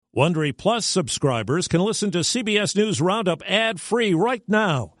Wondery Plus subscribers can listen to CBS News Roundup ad-free right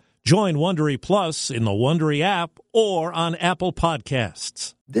now. Join Wondery Plus in the Wondery app or on Apple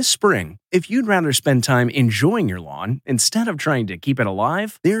Podcasts. This spring, if you'd rather spend time enjoying your lawn instead of trying to keep it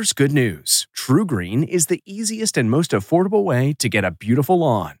alive, there's good news. True Green is the easiest and most affordable way to get a beautiful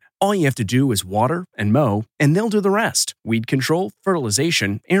lawn. All you have to do is water and mow, and they'll do the rest. Weed control,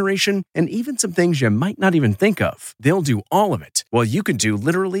 fertilization, aeration, and even some things you might not even think of. They'll do all of it, while you can do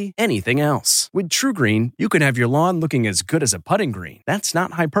literally anything else. With True Green, you can have your lawn looking as good as a putting green. That's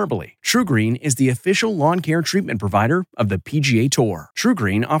not hyperbole. True Green is the official lawn care treatment provider of the PGA Tour. True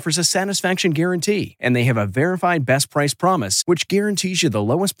Green offers a satisfaction guarantee, and they have a verified best price promise, which guarantees you the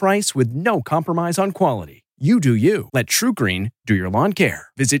lowest price with no compromise on quality. You do you. Let True Green do your lawn care.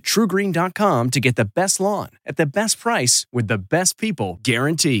 Visit TrueGreen.com to get the best lawn at the best price with the best people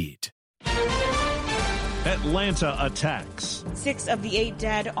guaranteed. Atlanta attacks. 6 of the 8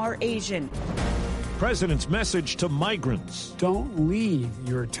 dead are Asian. President's message to migrants. Don't leave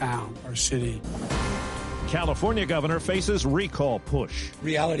your town or city. California governor faces recall push.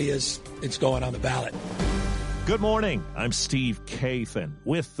 Reality is, it's going on the ballot. Good morning. I'm Steve Kathan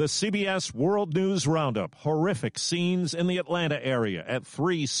with the CBS World News Roundup. Horrific scenes in the Atlanta area at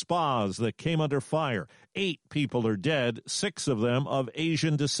 3 spas that came under fire. 8 people are dead, 6 of them of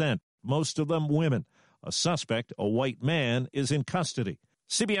Asian descent, most of them women. A suspect, a white man, is in custody.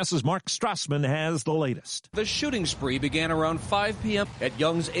 CBS's Mark Strassman has the latest. The shooting spree began around 5 p.m. at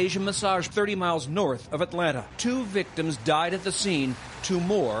Young's Asian Massage 30 miles north of Atlanta. 2 victims died at the scene, 2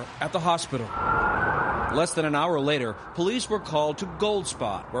 more at the hospital. Less than an hour later, police were called to Gold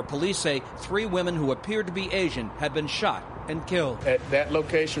Spot, where police say 3 women who appeared to be Asian had been shot and killed. At that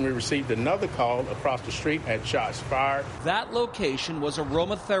location, we received another call across the street at shots fired. That location was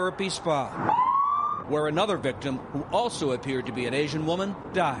aromatherapy spa, where another victim, who also appeared to be an Asian woman,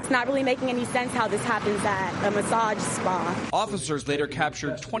 died. It's not really making any sense how this happens at a massage spa. Officers later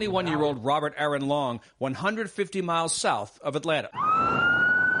captured 21-year-old Robert Aaron Long, 150 miles south of Atlanta.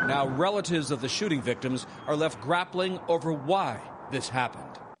 Now, relatives of the shooting victims are left grappling over why this happened.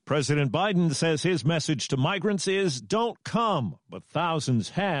 President Biden says his message to migrants is don't come, but thousands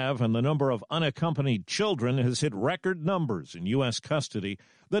have, and the number of unaccompanied children has hit record numbers in U.S. custody.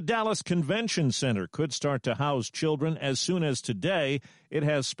 The Dallas Convention Center could start to house children as soon as today. It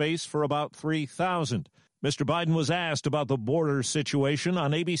has space for about 3,000. Mr. Biden was asked about the border situation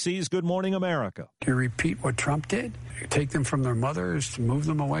on ABC's Good Morning America. Do you repeat what Trump did? Take them from their mothers, to move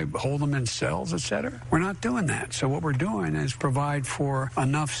them away, hold them in cells, etc.? We're not doing that. So what we're doing is provide for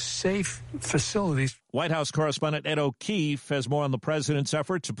enough safe facilities. White House correspondent Ed O'Keefe has more on the president's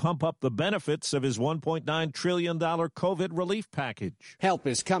effort to pump up the benefits of his $1.9 trillion COVID relief package. Help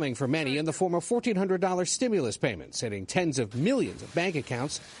is coming for many in the form of $1,400 stimulus payments, hitting tens of millions of bank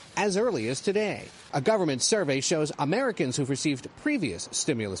accounts as early as today. A government survey shows Americans who've received previous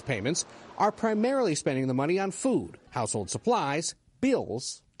stimulus payments are primarily spending the money on food, household supplies,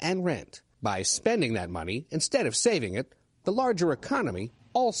 bills, and rent. By spending that money instead of saving it, the larger economy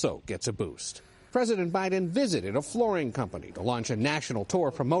also gets a boost. President Biden visited a flooring company to launch a national tour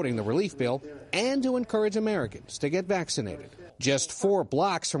promoting the relief bill and to encourage Americans to get vaccinated. Just 4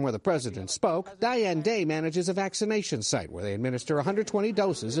 blocks from where the president spoke, Diane Day manages a vaccination site where they administer 120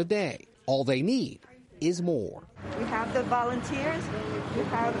 doses a day. All they need is more. We have the volunteers. We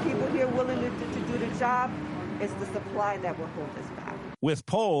have people here willing to do the job. It's the supply that will hold us back. With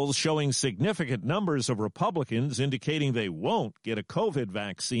polls showing significant numbers of Republicans indicating they won't get a COVID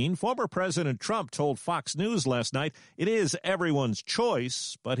vaccine, former President Trump told Fox News last night it is everyone's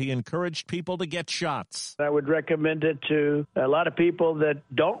choice, but he encouraged people to get shots. I would recommend it to a lot of people that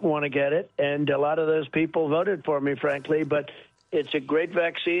don't want to get it, and a lot of those people voted for me, frankly, but it's a great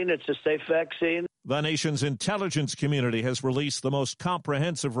vaccine. It's a safe vaccine. The nation's intelligence community has released the most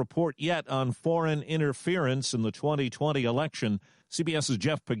comprehensive report yet on foreign interference in the 2020 election. CBS's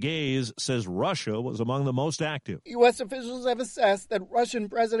Jeff Pegues says Russia was among the most active. U.S. officials have assessed that Russian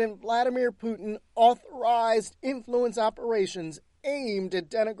President Vladimir Putin authorized influence operations aimed at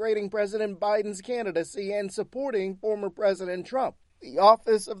denigrating President Biden's candidacy and supporting former President Trump. The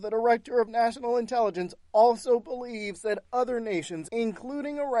Office of the Director of National Intelligence also believes that other nations,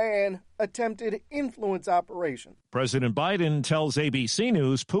 including Iran, attempted influence operations. President Biden tells ABC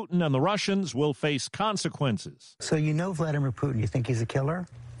News Putin and the Russians will face consequences. So you know Vladimir Putin. You think he's a killer?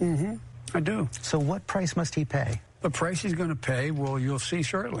 Mm-hmm. I do. So what price must he pay? The price he's going to pay, well, you'll see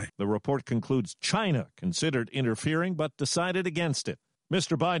shortly. The report concludes China considered interfering but decided against it.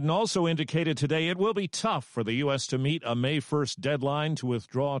 Mr. Biden also indicated today it will be tough for the U.S. to meet a May 1st deadline to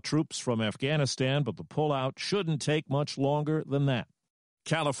withdraw troops from Afghanistan, but the pullout shouldn't take much longer than that.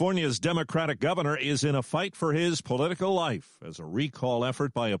 California's Democratic governor is in a fight for his political life as a recall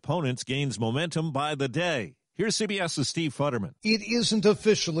effort by opponents gains momentum by the day. Here's CBS's Steve Futterman. It isn't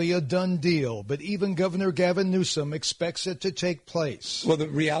officially a done deal, but even Governor Gavin Newsom expects it to take place. Well, the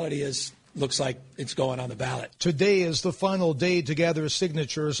reality is, looks like it's going on the ballot. Today is the final day to gather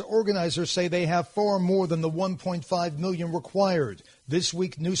signatures. Organizers say they have far more than the 1.5 million required. This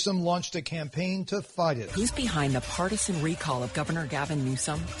week, Newsom launched a campaign to fight it. Who's behind the partisan recall of Governor Gavin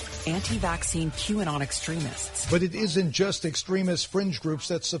Newsom? Anti-vaccine QAnon extremists. But it isn't just extremist fringe groups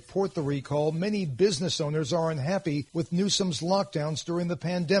that support the recall. Many business owners are unhappy with Newsom's lockdowns during the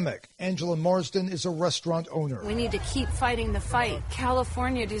pandemic. Angela Marsden is a restaurant owner. We need to keep fighting the fight.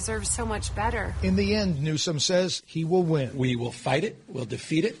 California deserves so much better. In the end, Newsom says he will win. We will fight it. We'll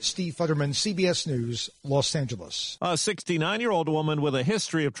defeat it. Steve Futterman, CBS News, Los Angeles. A 69-year-old woman with a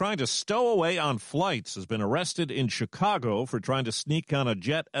history of trying to stow away on flights has been arrested in Chicago for trying to sneak on a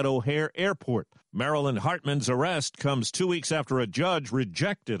jet at O'Hare Airport. Marilyn Hartman's arrest comes 2 weeks after a judge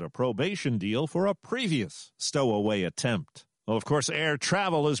rejected a probation deal for a previous stowaway attempt. Well, of course, air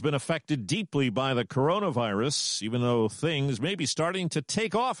travel has been affected deeply by the coronavirus, even though things may be starting to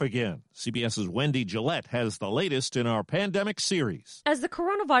take off again. CBS's Wendy Gillette has the latest in our pandemic series. As the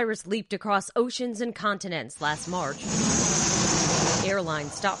coronavirus leaped across oceans and continents last March,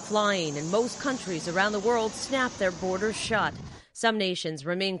 airlines stopped flying, and most countries around the world snapped their borders shut. Some nations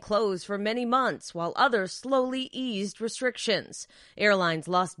remain closed for many months, while others slowly eased restrictions. Airlines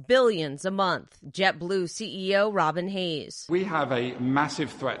lost billions a month. JetBlue CEO Robin Hayes. We have a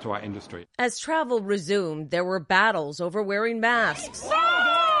massive threat to our industry. As travel resumed, there were battles over wearing masks.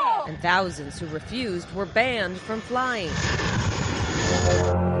 And thousands who refused were banned from flying.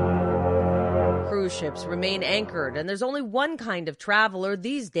 Cruise ships remain anchored, and there's only one kind of traveler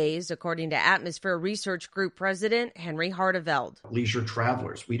these days, according to Atmosphere Research Group President Henry Harteveld. Leisure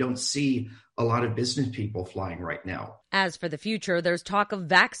travelers. We don't see a lot of business people flying right now. As for the future, there's talk of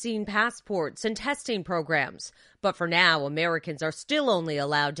vaccine passports and testing programs. But for now, Americans are still only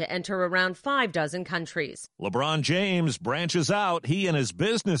allowed to enter around 6 countries. LeBron James branches out. He and his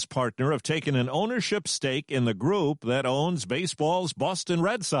business partner have taken an ownership stake in the group that owns baseball's Boston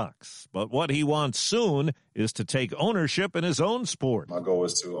Red Sox. But what he wants soon is to take ownership in his own sport. My goal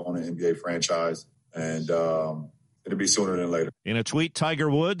is to own an NBA franchise, and it'll be sooner than later. In a tweet, Tiger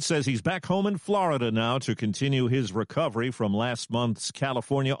Woods says he's back home in Florida now to continue his recovery from last month's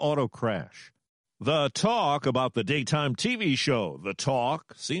California auto crash. The talk about the daytime TV show, The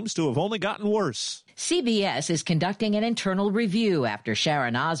Talk, seems to have only gotten worse. CBS is conducting an internal review after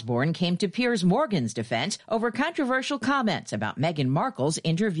Sharon Osbourne came to Piers Morgan's defense over controversial comments about Meghan Markle's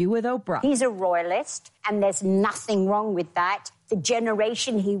interview with Oprah. He's a royalist, and there's nothing wrong with that. The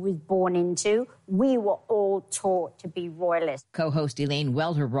generation he was born into, we were all taught to be royalists. Co-host Elaine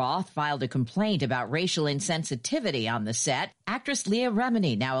Welter-Roth filed a complaint about racial insensitivity on the set. Actress Leah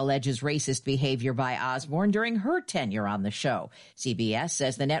Remini now alleges racist behavior by Osbourne during her tenure on the show. CBS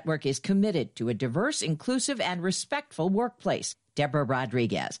says the network is committed to a diverse, inclusive, and respectful workplace. Deborah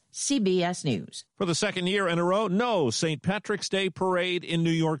Rodriguez, CBS News. For the second year in a row, no St. Patrick's Day parade in New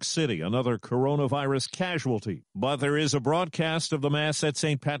York City, another coronavirus casualty. But there is a broadcast of the Mass at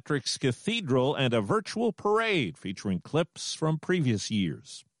St. Patrick's Cathedral and a virtual parade featuring clips from previous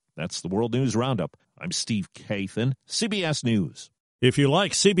years. That's the World News Roundup. I'm Steve Kathan, CBS News. If you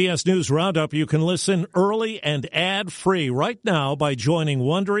like CBS News Roundup, you can listen early and ad-free right now by joining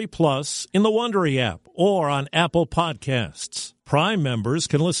Wondery Plus in the Wondery app or on Apple Podcasts. Prime members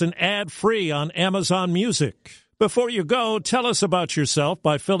can listen ad-free on Amazon Music. Before you go, tell us about yourself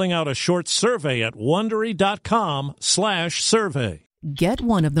by filling out a short survey at Wondery.com/survey. Get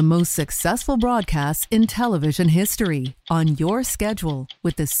one of the most successful broadcasts in television history on your schedule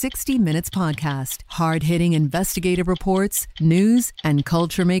with the 60 Minutes podcast. Hard-hitting investigative reports, news, and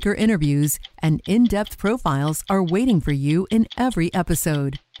culture maker interviews, and in-depth profiles are waiting for you in every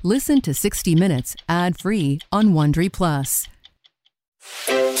episode. Listen to 60 Minutes ad-free on Wondery Plus.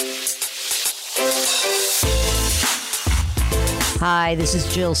 Hi, this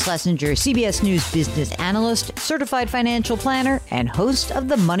is Jill Schlesinger, CBS News business analyst, certified financial planner, and host of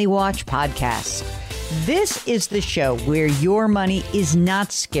the Money Watch podcast. This is the show where your money is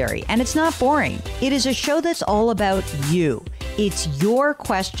not scary and it's not boring. It is a show that's all about you. It's your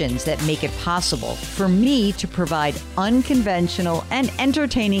questions that make it possible for me to provide unconventional and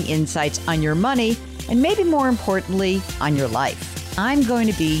entertaining insights on your money and maybe more importantly, on your life. I'm going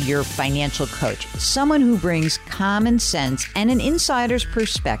to be your financial coach, someone who brings common sense and an insider's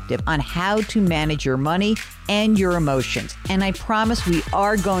perspective on how to manage your money and your emotions. And I promise we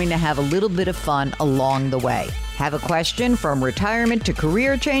are going to have a little bit of fun along the way. Have a question from retirement to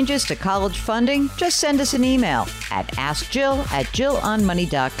career changes to college funding? Just send us an email at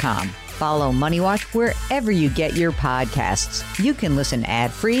AskJill@JillOnMoney.com. Follow Money Watch wherever you get your podcasts. You can listen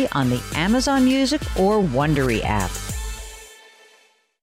ad-free on the Amazon Music or Wondery app.